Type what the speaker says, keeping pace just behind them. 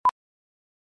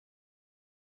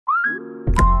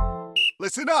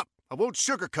Listen up. I won't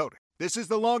sugarcoat it. This is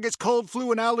the longest cold,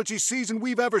 flu, and allergy season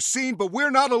we've ever seen, but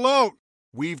we're not alone.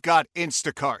 We've got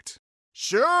Instacart.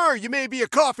 Sure, you may be a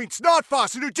coughing snot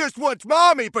faucet who just wants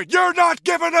mommy, but you're not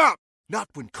giving up. Not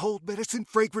when cold medicine,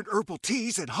 fragrant herbal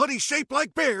teas, and honey shaped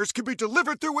like bears can be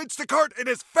delivered through Instacart in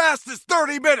as fast as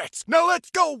 30 minutes. Now let's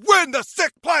go win the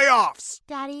sick playoffs.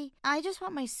 Daddy, I just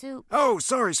want my soup. Oh,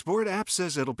 sorry, Sport. App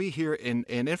says it'll be here in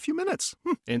a few minutes.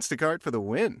 Instacart for the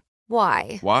win.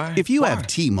 Why? If you have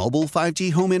T-Mobile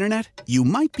 5G home internet, you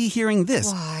might be hearing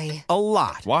this Why? a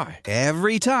lot. Why?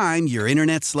 Every time your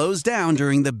internet slows down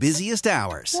during the busiest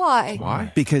hours.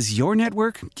 Why? Because your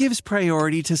network gives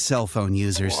priority to cell phone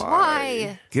users.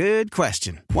 Why? Good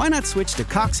question. Why not switch to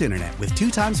Cougs internet with 2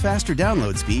 times faster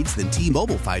download speeds than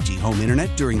T-Mobile 5G home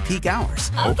internet during peak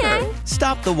hours? Okay.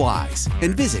 Stop the whys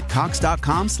and visit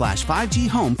Cougs.com/5G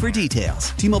home for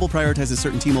details. T-Mobile prioritizes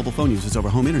certain T-Mobile phone users over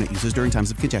home internet users during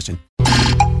times of congestion.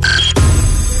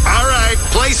 All right,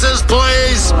 places,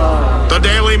 please. The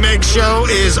Daily Mix Show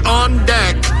is on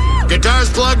deck.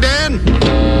 Guitars plugged in.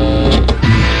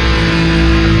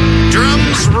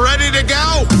 Drums ready to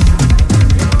go.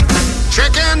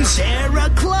 Chickens.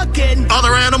 They're clucking.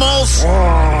 Other animals.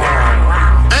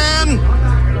 And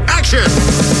action.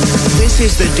 This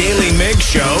is the Daily Mix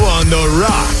Show on The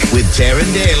Rock with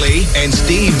Taryn Daly and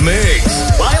Steve Miggs.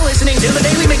 While listening to the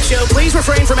Daily Mix Show, please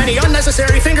refrain from any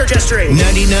unnecessary finger gesturing.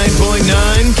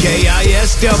 99.9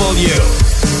 KISW.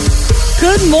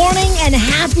 Good morning and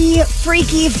happy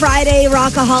Freaky Friday,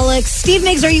 Rockaholics. Steve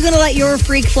Miggs, are you going to let your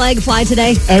freak flag fly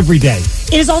today? Every day.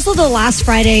 It is also the last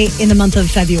Friday in the month of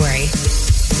February.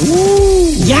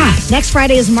 Ooh. Yeah, next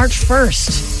Friday is March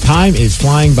 1st. Time is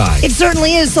flying by. It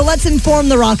certainly is, so let's inform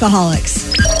the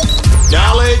Rockaholics.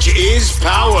 Knowledge is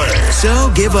power. So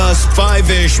give us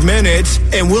 5-ish minutes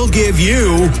and we'll give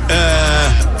you,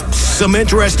 some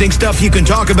interesting stuff you can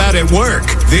talk about at work.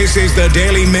 This is the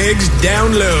Daily Miggs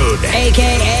Download.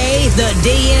 AKA the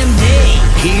DMD.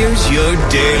 Here's your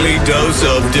daily dose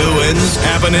of doings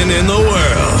happening in the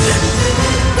world.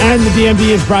 And the DMD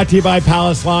is brought to you by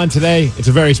Palace Lawn today. It's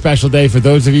a very special day for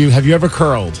those of you. Have you ever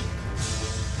curled?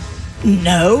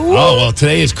 No. Oh, well,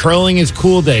 today is Curling is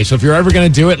Cool Day. So if you're ever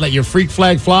going to do it, let your freak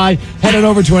flag fly. Head on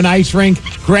over to an ice rink,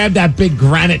 grab that big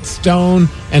granite stone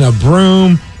and a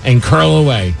broom, and curl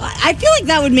away. I feel like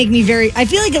that would make me I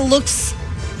feel like it looks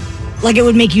like it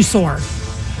would make you sore.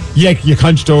 Yeah, you're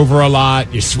hunched over a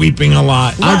lot. You're sweeping a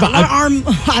lot.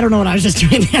 I don't know what I was just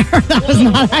doing there. That was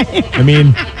not... I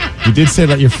mean, you did say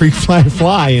let your freak flag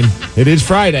fly, and it is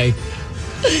Friday.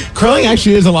 Curling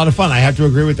actually is a lot of fun. I have to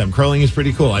agree with them. Curling is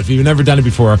pretty cool. If you've never done it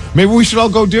before, maybe we should all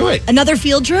go do it. Another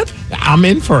field trip? I'm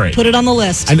in for it. Put it on the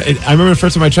list. I remember the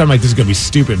first time I tried, I'm like, this is going to be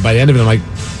stupid. By the end of it, I'm like,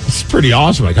 this is pretty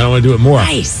awesome. I kind of want to do it more.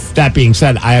 Nice. That being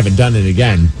said, I haven't done it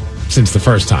again since the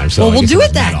first time. So well, we'll do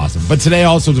it then. Awesome. But today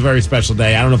also is a very special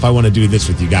day. I don't know if I want to do this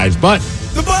with you guys, but...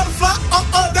 The butterfly,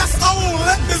 that's on.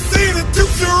 Let me see the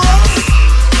juice roll.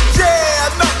 Yeah,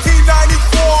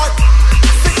 1994.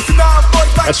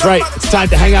 That's right. It's time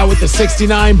to hang out with the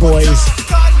 69 boys.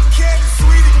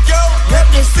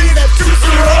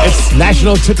 It's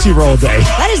National Tootsie Roll Day.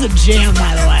 That is a jam,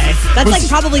 by the way. That's like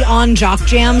probably on Jock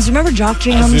Jams. Remember Jock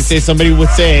Jams? I was going to say, somebody would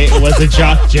say it was a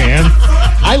Jock Jam.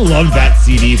 I love that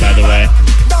CD, by the way.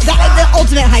 The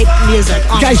ultimate hype music.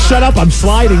 Guys, shut up. I'm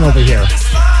sliding over here.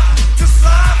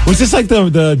 Was this like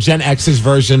the Gen X's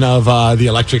version of the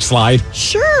electric slide?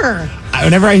 Sure.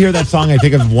 Whenever I hear that song, I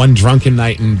think of one drunken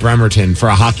night in Bremerton for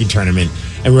a hockey tournament,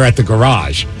 and we were at the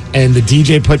garage, and the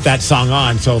DJ put that song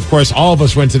on, so of course all of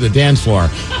us went to the dance floor,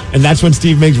 and that's when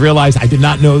Steve Miggs realized I did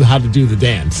not know how to do the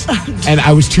dance, and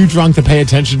I was too drunk to pay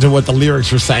attention to what the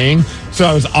lyrics were saying, so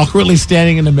I was awkwardly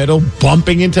standing in the middle,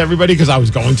 bumping into everybody because I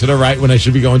was going to the right when I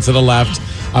should be going to the left.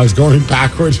 I was going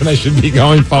backwards when I should be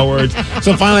going forwards.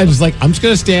 So finally I was like, I'm just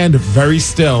going to stand very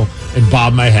still and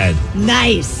bob my head.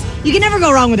 Nice. You can never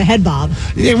go wrong with a head bob.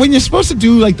 Yeah, when you're supposed to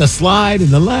do like the slide and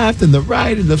the left and the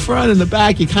right and the front and the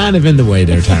back, you're kind of in the way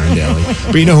there, Taryn Daly.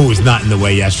 But you know who was not in the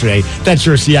way yesterday? That's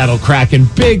your Seattle Kraken.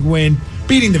 Big win.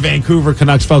 Beating the Vancouver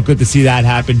Canucks. Felt good to see that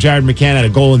happen. Jared McCann had a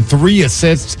goal and 3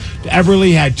 assists.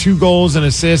 Everly had 2 goals and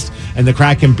assists, and the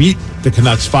Kraken beat the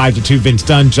Canucks 5-2. Vince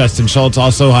Dunn, Justin Schultz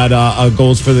also had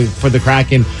goals for the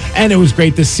Kraken, and it was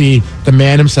great to see the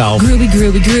man himself. Groovy,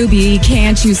 groovy, groovy.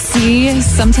 Can't you see?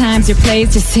 Sometimes your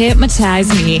plays just hypnotize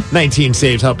me. 19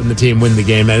 saves, helping the team win the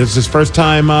game. And it's his first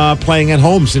time playing at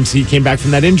home since he came back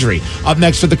from that injury. Up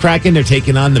next for the Kraken, they're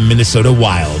taking on the Minnesota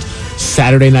Wild.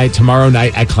 Saturday night, tomorrow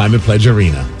night at Climate Pledge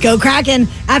Arena. Go Kraken.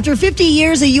 After 50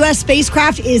 years, a U.S.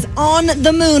 spacecraft is on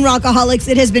the moon, Rockaholics.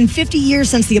 It has been 50 years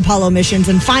since the Apollo missions,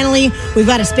 and finally, we've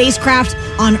got a spacecraft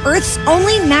on Earth's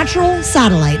only natural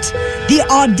satellite. The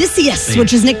Odysseus,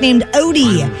 which is nicknamed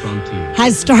Odie,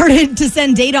 has started to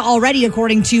send data already,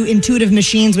 according to Intuitive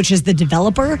Machines, which is the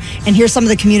developer. And here's some of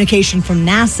the communication from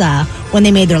NASA when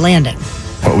they made their landing.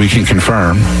 What we can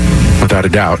confirm, without a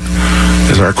doubt,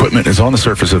 is our equipment is on the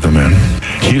surface of the moon.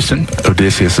 Houston,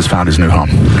 Odysseus has found his new home.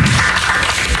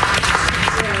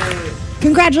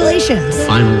 Congratulations.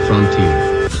 Final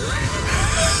frontier.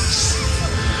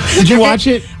 Did you watch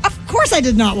it? Of course I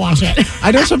did not watch it.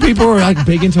 I know some people are like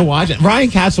big into watching. Ryan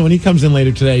Castle, when he comes in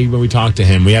later today, when we talk to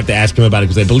him, we have to ask him about it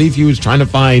because I believe he was trying to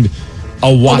find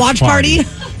a watch party.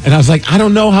 And I was like, I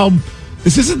don't know how,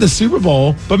 this isn't the Super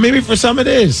Bowl, but maybe for some it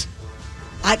is.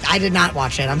 I did not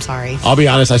watch it. I'm sorry. I'll be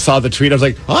honest. I saw the tweet. I was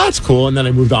like, oh, that's cool. And then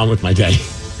I moved on with my day.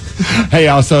 Hey,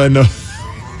 also in the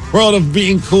world of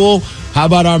being cool, how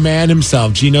about our man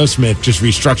himself, Geno Smith, just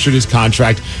restructured his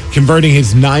contract, converting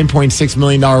his $9.6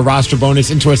 million roster bonus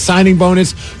into a signing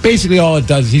bonus. Basically, all it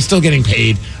does is he's still getting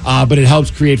paid, but it helps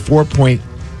create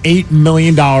 $4.8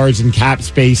 million in cap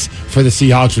space for the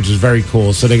Seahawks, which is very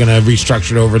cool. So they're going to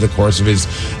restructure it over the course of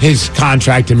his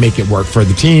contract and make it work for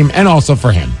the team and also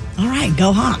for him. All right,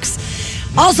 go Hawks.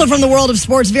 Also from the world of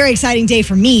sports, very exciting day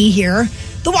for me here.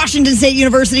 The Washington State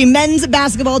University men's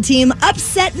basketball team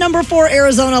upset number 4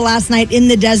 Arizona last night in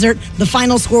the desert. The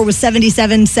final score was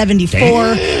 77-74.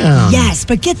 Damn. Yes,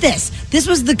 but get this. This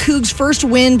was the Cougs' first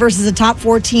win versus a top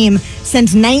 4 team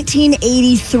since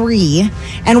 1983.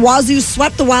 And Wazoo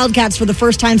swept the Wildcats for the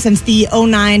first time since the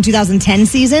 2009-2010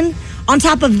 season. On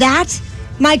top of that,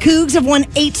 my Cougs have won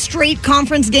 8 straight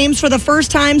conference games for the first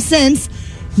time since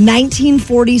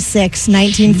 1946,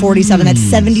 1947. That's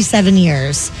 77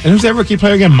 years. And who's that rookie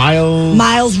player again?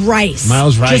 Miles Rice.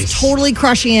 Miles Rice. Just totally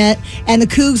crushing it. And the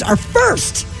Cougs are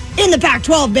first in the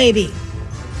Pac-12, baby.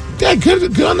 Yeah,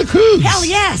 good on the Cougs. Hell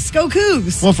yes. Go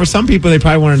Cougs. Well, for some people, they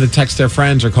probably wanted to text their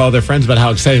friends or call their friends about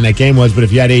how exciting that game was. But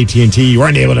if you had AT&T, you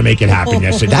weren't able to make it happen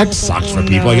yesterday. That sucks for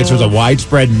people. I guess there was a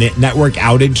widespread network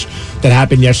outage that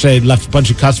happened yesterday. It left a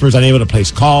bunch of customers unable to place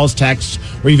calls, texts,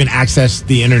 or even access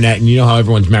the internet. And you know how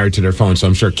everyone's married to their phone, so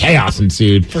I'm sure chaos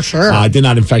ensued. For sure. Did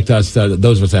not affect us,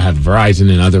 those of us that have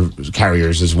Verizon and other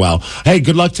carriers as well. Hey,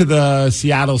 good luck to the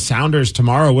Seattle Sounders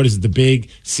tomorrow. What is it, the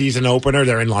big season opener?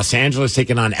 They're in Los Angeles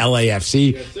taking on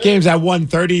LAFC. Yes, game's at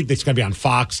 1:30. It's going to be on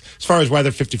Fox. As far as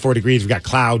weather, 54 degrees. We've got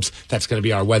clouds. That's going to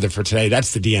be our weather for today.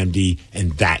 That's the DMD,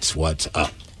 and that's what's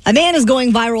up. A man is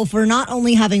going viral for not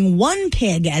only having 1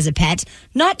 pig as a pet,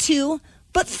 not 2,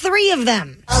 but 3 of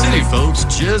them. City folks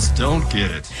just don't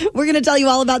get it. We're going to tell you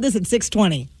all about this at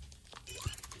 6:20.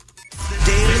 The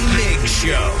Daily Mig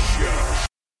Show.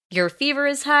 Your fever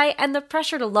is high and the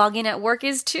pressure to log in at work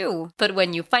is too. But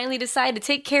when you finally decide to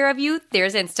take care of you,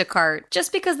 there's Instacart.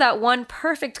 Just because that one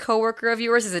perfect coworker of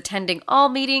yours is attending all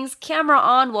meetings, camera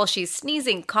on while she's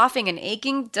sneezing, coughing, and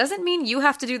aching, doesn't mean you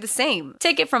have to do the same.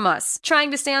 Take it from us.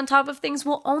 Trying to stay on top of things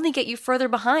will only get you further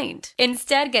behind.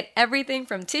 Instead, get everything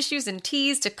from tissues and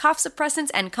teas to cough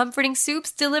suppressants and comforting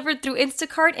soups delivered through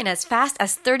Instacart in as fast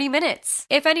as 30 minutes.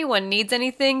 If anyone needs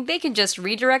anything, they can just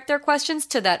redirect their questions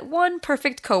to that one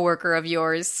perfect coworker of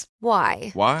yours. Why?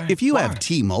 Why? If you have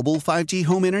T-Mobile 5G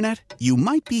home internet, you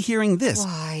might be hearing this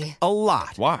Why? a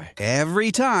lot. Why?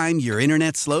 Every time your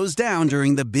internet slows down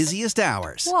during the busiest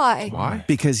hours. Why? Why?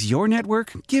 Because your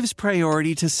network gives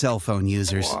priority to cell phone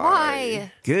users.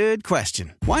 Why? Good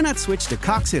question. Why not switch to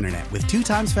Cox Internet with 2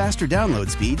 times faster download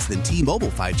speeds than T-Mobile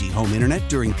 5G home internet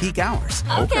during peak hours?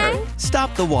 Okay.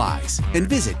 Stop the whys and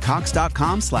visit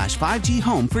Cox.com/5G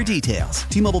home for details.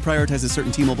 T-Mobile prioritizes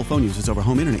certain T-Mobile phone users over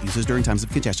home internet users during times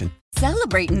of congestion.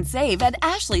 Celebrate and save at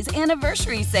Ashley's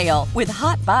Anniversary Sale. With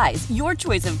Hot Buys, your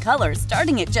choice of colors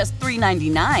starting at just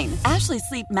 $3.99. Ashley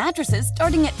Sleep mattresses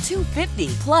starting at $2.50.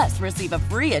 Plus, receive a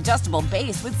free adjustable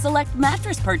base with select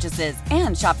mattress purchases.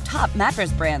 And shop top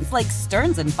mattress brands like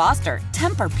Stearns & Foster,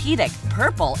 Tempur-Pedic,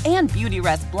 Purple, and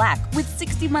Beautyrest Black with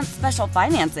 60-month special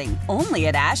financing. Only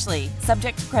at Ashley.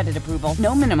 Subject to credit approval.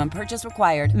 No minimum purchase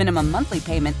required. Minimum monthly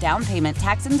payment, down payment,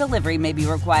 tax, and delivery may be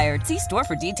required. See store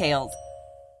for details.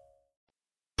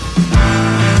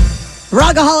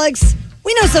 Rockaholics,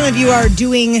 we know some of you are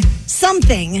doing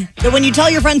something that when you tell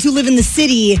your friends who live in the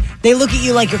city, they look at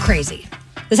you like you're crazy.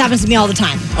 This happens to me all the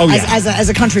time as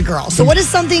a country girl. So what is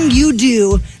something you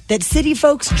do that city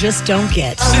folks just don't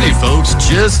get? City folks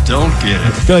just don't get it.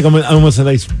 I feel like I'm almost at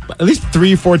least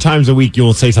 3-4 times a week you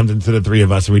will say something to the 3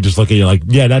 of us and we just look at you like,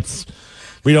 yeah, that's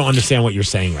We don't understand what you're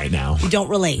saying right now. We don't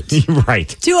relate. Right.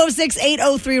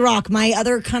 206-803-ROCK. My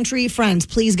other country friends,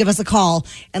 please give us a call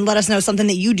and let us know something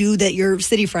that you do that your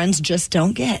city friends just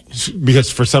don't get.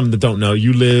 Because for some that don't know,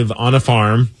 you live on a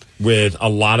farm with a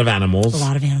lot of animals. A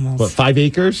lot of animals. What, 5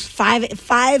 acres? Five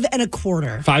and a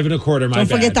quarter. 5 and a quarter, my Don't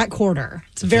bad. forget that quarter.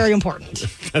 It's very important.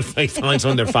 That's like telling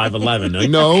someone they're 5'11". Like,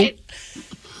 no.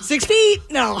 6 feet?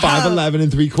 No. 5'11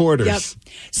 and 3/4. Yep.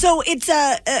 So it's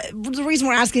the reason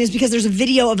we're asking is because there's a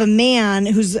video of a man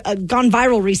who's gone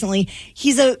viral recently.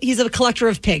 He's a collector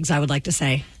of pigs, I would like to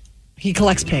say. He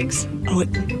collects pigs.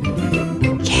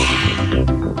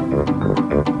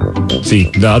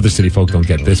 See, the other city folk don't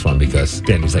get this one because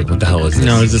Danny's like, what the hell is this?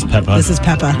 No, is this Peppa? This is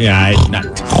Peppa. Yeah,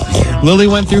 Lily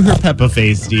went through her Peppa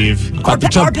phase, Steve. Our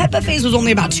Peppa phase was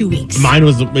only about 2 weeks. Mine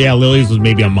was, Lily's was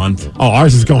maybe a month. Oh,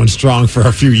 ours is going strong for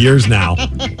a few years now.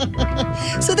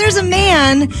 So there's a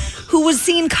man who was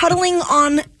seen cuddling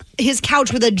on his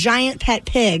couch with a giant pet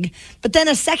pig, but then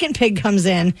a second pig comes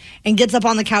in and gets up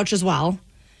on the couch as well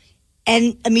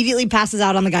and immediately passes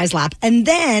out on the guy's lap. And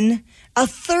then a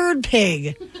third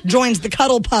pig joins the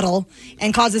cuddle puddle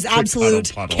and causes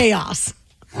absolute chaos.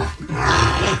 All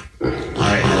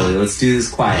right, Lily, let's do this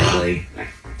quietly.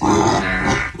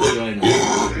 Let's do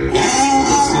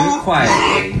it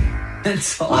quietly.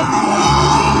 That's all.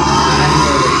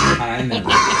 Hi, Millie.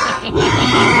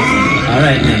 All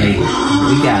right, Millie,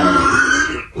 we got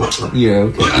it. You're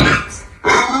okay.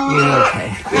 You're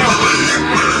okay.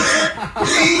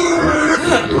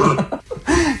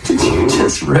 Did you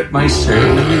just rip my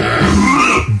shirt?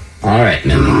 All right,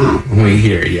 Millie, we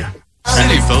hear you.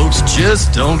 City folks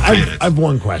just don't get it. I have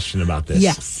one question about this.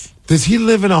 Yes. Does he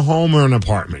live in a home or an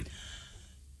apartment?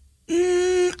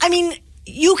 I mean,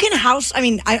 you can house. I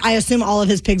mean, I assume all of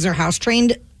his pigs are house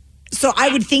trained. So I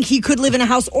would think he could live in a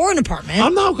house or an apartment.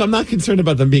 I'm not concerned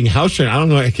about them being house trained. I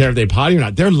don't care if they potty or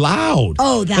not. They're loud.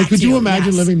 Oh, that could you too,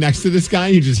 imagine yes. living next to this guy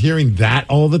and you're just hearing that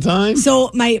all the time?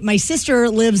 So my sister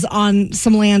lives on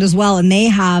some land as well, and they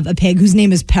have a pig whose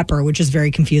name is Pepper, which is very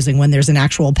confusing when there's an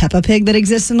actual Peppa Pig that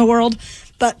exists in the world.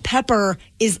 But Pepper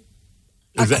is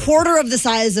a quarter of the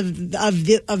size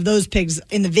of those pigs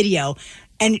in the video,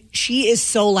 and she is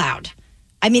so loud.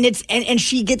 I mean, it's and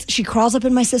she crawls up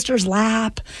in my sister's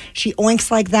lap. She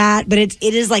oinks like that, but it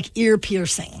is like ear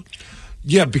piercing.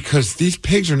 Yeah, because these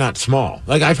pigs are not small.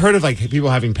 Like I've heard of like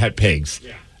people having pet pigs,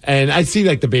 and I see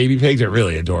like the baby pigs are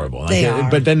really adorable. They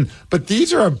are. But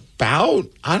these are about,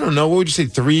 I don't know, what would you say,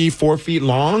 3-4 feet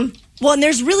long? Well, and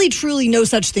there's really truly no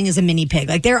such thing as a mini pig.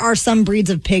 Like there are some breeds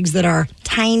of pigs that are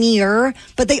tinier,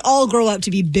 but they all grow up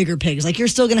to be bigger pigs. Like you're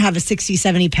still going to have a 60,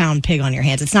 70 pound pig on your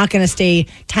hands. It's not going to stay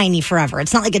tiny forever.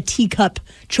 It's not like a teacup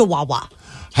chihuahua.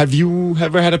 Have you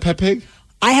ever had a pet pig?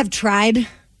 I have tried.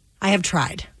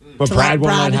 But Brad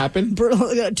won't let it happen?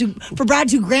 For Brad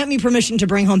to grant me permission to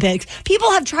bring home pigs. People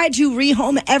have tried to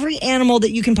rehome every animal that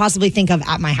you can possibly think of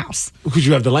at my house. Because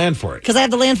you have the land for it. Because I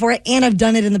have the land for it, and I've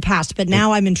done it in the past, but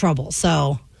now I'm in trouble,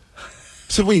 so...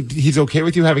 So wait, he's okay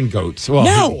with you having goats? Well,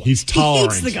 no, he's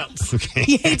tolerant. He hates the goats. Okay.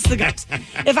 He hates the goats.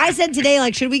 If I said today,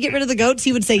 like, should we get rid of the goats?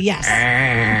 He would say yes.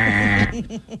 I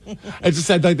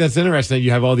think that's interesting that you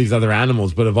have all these other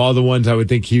animals, but of all the ones, I would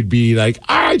think he'd be like,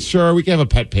 all right, sure, we can have a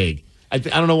pet pig. I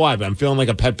don't know why, but I'm feeling like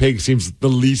a pet pig seems the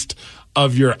least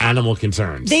of your animal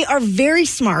concerns. They are very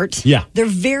smart. Yeah. They're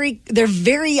kind of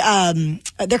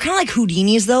like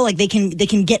Houdinis though. Like they can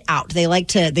get out. They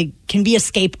can be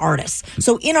escape artists.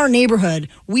 So in our neighborhood,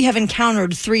 we have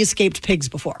encountered 3 escaped pigs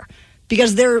before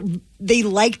because they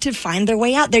like to find their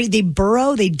way out. They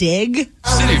burrow, they dig.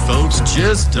 City folks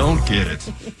just don't get it.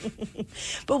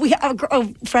 But we have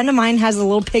a friend of mine has a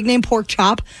little pig named Pork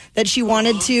Chop that she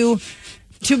wanted to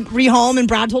rehome, and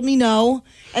Brad told me no.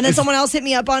 And then someone else hit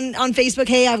me up on Facebook,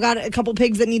 hey, I've got a couple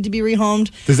pigs that need to be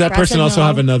rehomed. Does that Brad person said also no.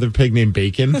 have another pig named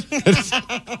Bacon?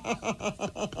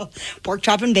 Pork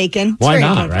chop and bacon. It's Why very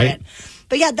not, right?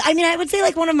 But yeah, I mean, I would say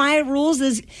like one of my rules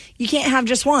is you can't have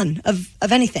just one of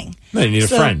anything. No, you need a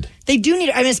friend. They do need,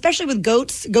 I mean, especially with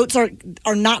goats. Goats are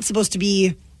not supposed to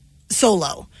be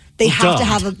solo. They have to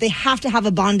have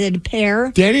a bonded pair.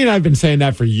 Danny and I have been saying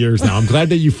that for years now. I'm glad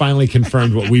that you finally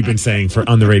confirmed what we've been saying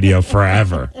on the radio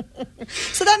forever.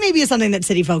 So that maybe is something that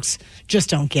city folks just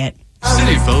don't get.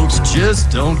 City folks just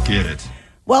don't get it.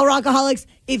 Well, Rockaholics,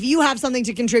 if you have something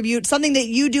to contribute, something that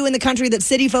you do in the country that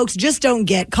city folks just don't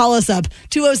get, call us up,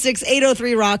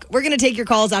 206-803-ROCK. We're going to take your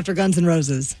calls after Guns N'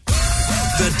 Roses.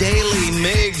 The Daily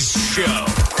Migs Show.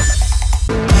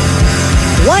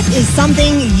 What is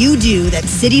something you do that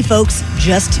city folks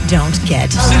just don't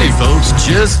get? City folks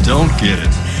just don't get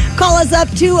it. Call us up,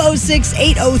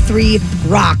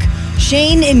 206-803-ROCK.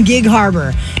 Shane in Gig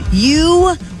Harbor,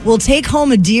 you will take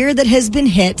home a deer that has been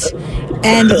hit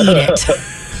and eat it.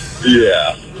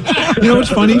 Yeah. You know what's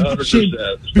funny? 100%. Shane,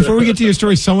 before we get to your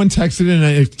story, someone texted in,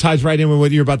 and it ties right in with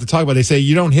what you're about to talk about. They say,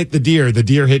 you don't hit the deer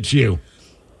hits you.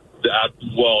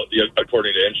 Well,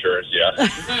 according to insurance, yeah.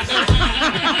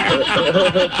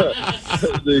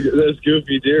 Those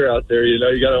goofy deer out there, you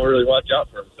got to really watch out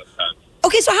for them sometimes.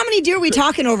 Okay, so how many deer are we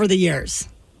talking over the years?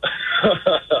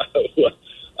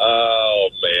 Oh,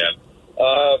 man.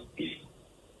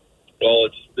 Well,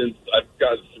 I've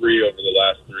gotten 3 over the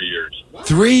last 3 years.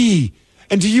 3?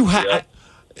 And do you have,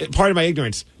 part of my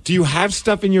ignorance, do you have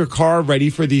stuff in your car ready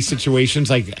for these situations,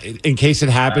 like in case it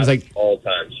happens? At all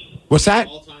times. What's that?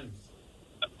 All times.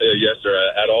 Yes,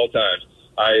 sir. At all times.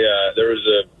 There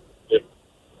was you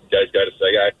guys got to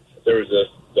say, there was this,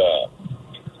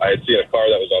 I had seen a car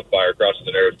that was on fire crossing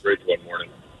the Narrows Bridge one morning,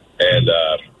 and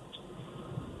I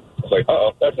was like,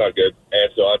 uh-oh, that's not good.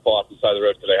 And so I pulled off the side of the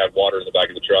road because I had water in the back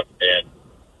of the truck, and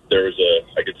there was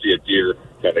I could see a deer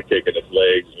kind of kicking its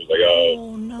legs. I was like,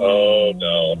 oh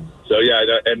no. So, yeah,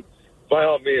 and by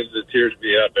all means, the tears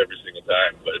be up every single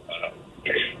time, but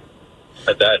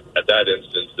at that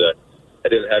instance, I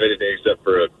didn't have anything except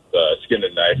for a skin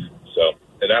and knife,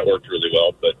 and that worked really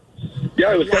well. But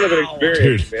yeah, it was kind of an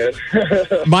experience, man.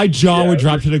 My jaw would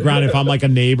drop to the ground if I'm like a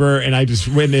neighbor and I just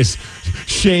witness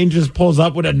Shane just pulls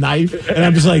up with a knife, and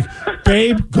I'm just like,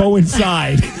 babe, go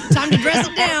inside. Time to dress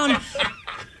it down.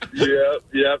 Yeah.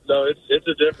 No, it's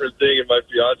a different thing. And my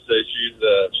fiance,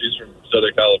 she's from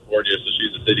Southern California, so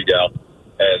she's a city gal,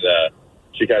 and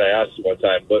she kind of asked one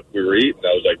time what we were eating.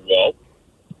 I was like, well,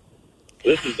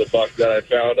 this is the buck that I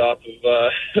found off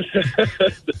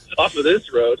of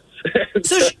this road.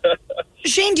 So,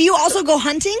 Shane, do you also go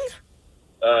hunting?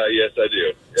 Yes, I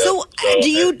do. Yeah. So do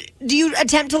you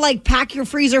attempt to like pack your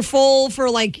freezer full for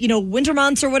like winter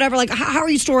months or whatever? Like how are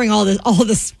you storing all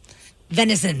this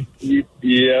venison?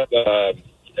 Yeah,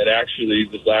 and actually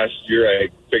this last year I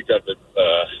picked up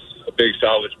a big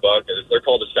salvage buck, and they're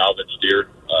called a salvage deer.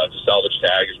 It's a salvage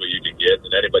tag is what you can get,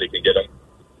 and anybody can get them.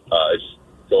 Just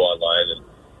go online,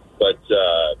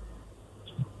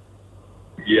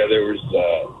 there was.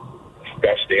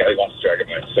 Gosh dang, I lost track of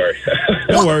mine. Sorry.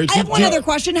 No worries. I have one other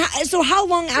question. So how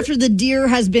long after the deer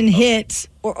has been hit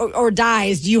or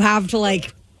dies do you have to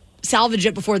like salvage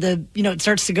it before it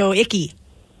starts to go icky?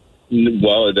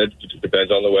 Well, that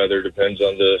depends on the weather, depends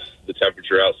on the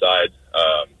temperature outside.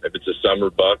 If it's a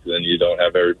summer buck, then you don't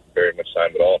have very, very much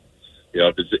time at all.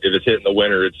 If it's hit in the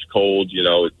winter, it's cold,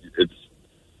 the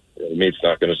meat's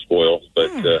not going to spoil,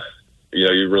 but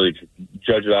you really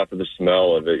judge it off of the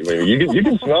smell of it. I mean, you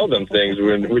can smell them things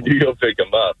when you go pick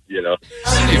them up.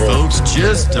 City folks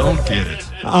just don't get it.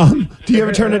 Do you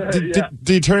ever turn it?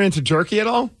 Do you turn it into jerky at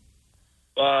all?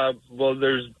 Well,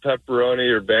 there's pepperoni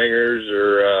or bangers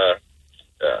or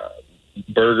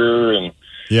burger and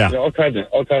all kinds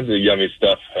of yummy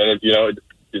stuff. And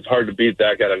it's hard to beat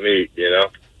that kind of meat.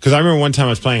 Because I remember one time I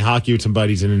was playing hockey with some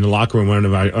buddies, and in the locker room, one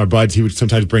of our buds, he would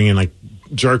sometimes bring in like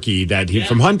jerky that he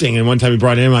from hunting, and one time he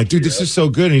brought it in, I'm like, dude, this is so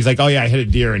good, and he's like, oh yeah, I hit a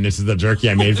deer and this is the jerky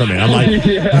I made from it. I'm like,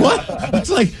 what? It's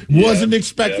like, wasn't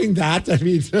expecting that to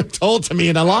be told to me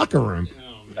in a locker room.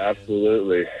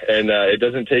 Absolutely. And it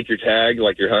doesn't take your tag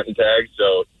like your hunting tag,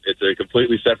 so it's a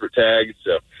completely separate tag.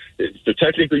 So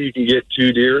technically you can get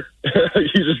 2 deer.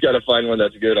 You just got to find one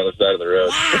that's good on the side of the road.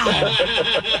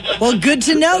 Wow. Well, good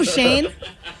to know, Shane.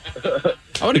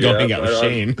 I want to go hang out with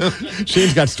Shane.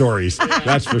 Shane's got stories,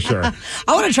 that's for sure.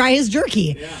 I want to try his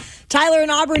jerky. Yeah. Tyler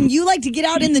and Auburn, you like to get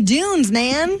out in the dunes,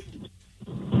 man.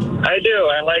 I do.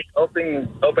 I like opening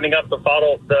up the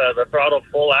throttle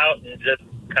full out and just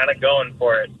kind of going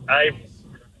for it.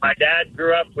 My dad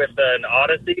grew up with an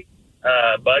Odyssey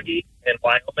buggy in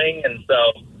Wyoming, and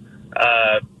so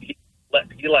he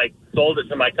sold it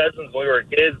to my cousins when we were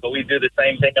kids, but we do the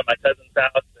same thing at my cousin's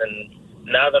house. And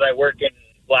now that I work in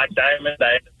Black Diamond,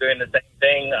 I end up doing the same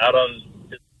thing out on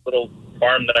this little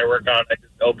farm that I work on. I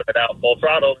just open it out full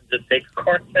throttle and just take a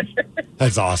corner.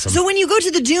 That's awesome. So when you go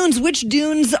to the dunes, which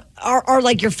dunes are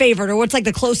like your favorite, or what's like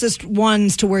the closest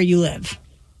ones to where you live?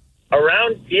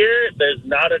 Around here, there's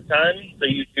not a ton, so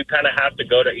you kind of have to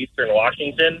go to Eastern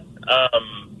Washington.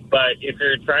 But if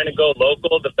you're trying to go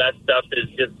local, the best stuff is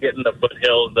just getting the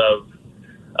foothills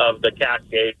of the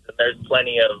Cascades, and there's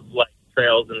plenty of like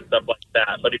trails and stuff like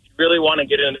that. But if you really want to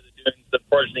get into the dunes,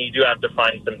 unfortunately, you do have to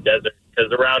find some desert,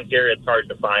 because around here it's hard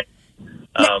to find.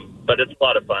 But it's a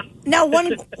lot of fun. Now,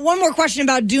 one more question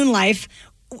about dune life.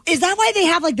 Is that why they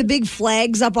have like the big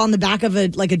flags up on the back of a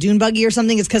dune buggy or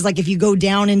something? It's because like if you go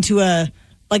down into a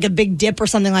big dip or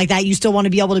something like that, you still want to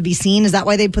be able to be seen? Is that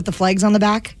why they put the flags on the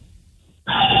back?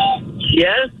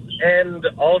 Yes, And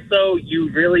also,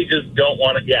 you really just don't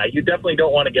want to, you definitely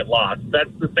don't want to get lost. That's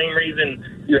the same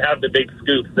reason you have the big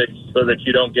scoops, so that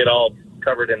you don't get all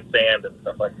covered in sand and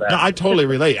stuff like that. No, I totally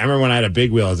relate. I remember when I had a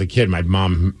big wheel as a kid, my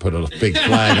mom put a big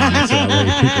flag on it so that way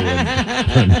people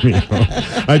would run me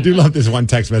over. I do love this one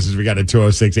text message we got at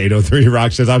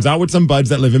 206-803-ROCK. Says, I was out with some buds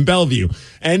that live in Bellevue,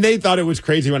 and they thought it was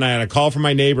crazy when I had a call from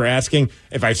my neighbor asking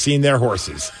if I've seen their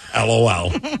horses. LOL.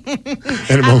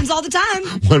 Happens all the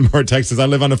time. One more text says, I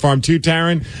live on a farm too,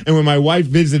 Taryn, and when my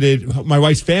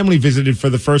wife's family visited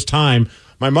for the first time,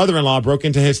 my mother-in-law broke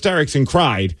into hysterics and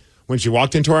cried when she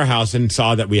walked into our house and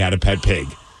saw that we had a pet pig.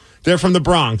 They're from the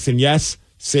Bronx, and yes,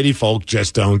 city folk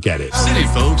just don't get it. City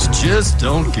folks just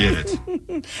don't get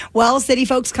it. Well, city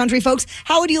folks, country folks,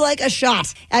 how would you like a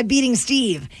shot at beating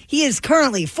Steve? He is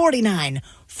currently 49,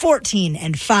 14,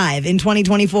 and 5 in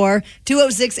 2024.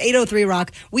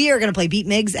 206-803-ROCK. We are going to play Beat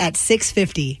Migs at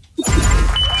 6:50.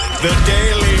 The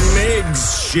Daily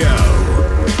Migs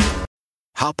Show.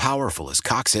 How powerful is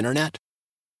Cox Internet?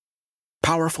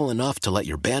 Powerful enough to let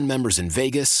your band members in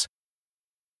Vegas,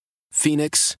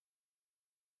 Phoenix,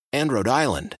 and Rhode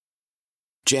Island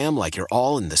jam like you're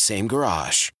all in the same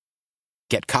garage.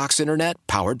 Get Cox Internet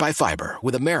powered by fiber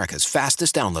with America's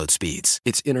fastest download speeds.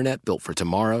 It's internet built for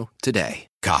tomorrow, today.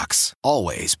 Cox,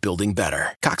 always building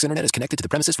better. Cox Internet is connected to the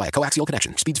premises via coaxial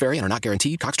connection. Speeds vary and are not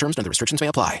guaranteed. Cox terms and other restrictions may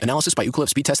apply. Analysis by Ookla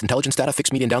Speed Test Intelligence Data.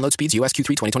 Fixed median download speeds. US Q3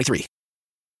 2023.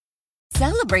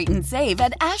 Celebrate and save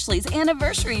at Ashley's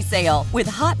Anniversary Sale. With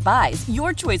Hot Buys,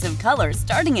 your choice of colors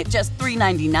starting at just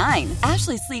 $3.99.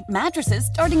 Ashley Sleep mattresses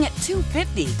starting at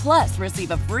 $2.50. Plus,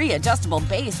 receive a free adjustable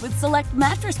base with select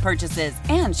mattress purchases.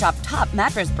 And shop top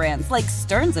mattress brands like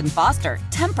Stearns & Foster,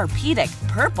 Tempur-Pedic,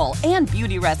 Purple, and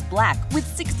Beautyrest Black with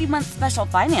 60-month special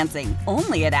financing.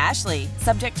 Only at Ashley.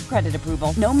 Subject to credit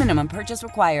approval. No minimum purchase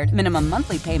required. Minimum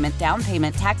monthly payment, down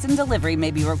payment, tax, and delivery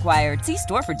may be required. See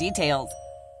store for details.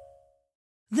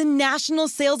 The national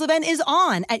sales event is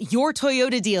on at your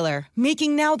Toyota dealer,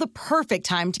 making now the perfect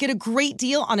time to get a great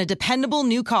deal on a dependable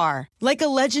new car. Like a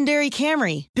legendary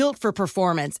Camry, built for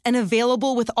performance and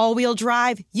available with all-wheel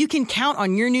drive, you can count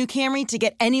on your new Camry to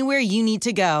get anywhere you need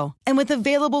to go. And with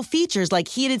available features like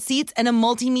heated seats and a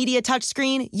multimedia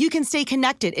touchscreen, you can stay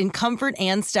connected in comfort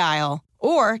and style.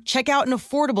 Or check out an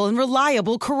affordable and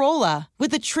reliable Corolla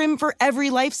with a trim for every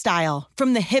lifestyle.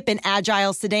 From the hip and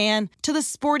agile sedan to the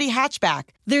sporty hatchback,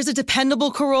 there's a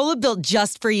dependable Corolla built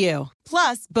just for you.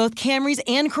 Plus, both Camrys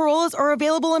and Corollas are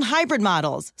available in hybrid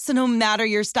models, so no matter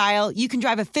your style, you can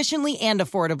drive efficiently and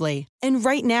affordably. And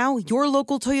right now, your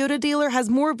local Toyota dealer has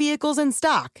more vehicles in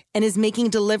stock and is making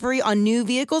delivery on new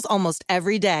vehicles almost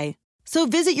every day. So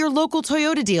visit your local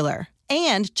Toyota dealer.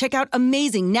 And check out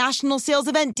amazing national sales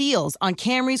event deals on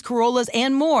Camrys, Corollas,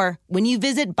 and more when you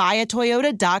visit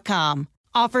buyatoyota.com.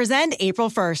 Offers end April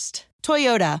 1st.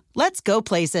 Toyota, let's go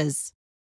places.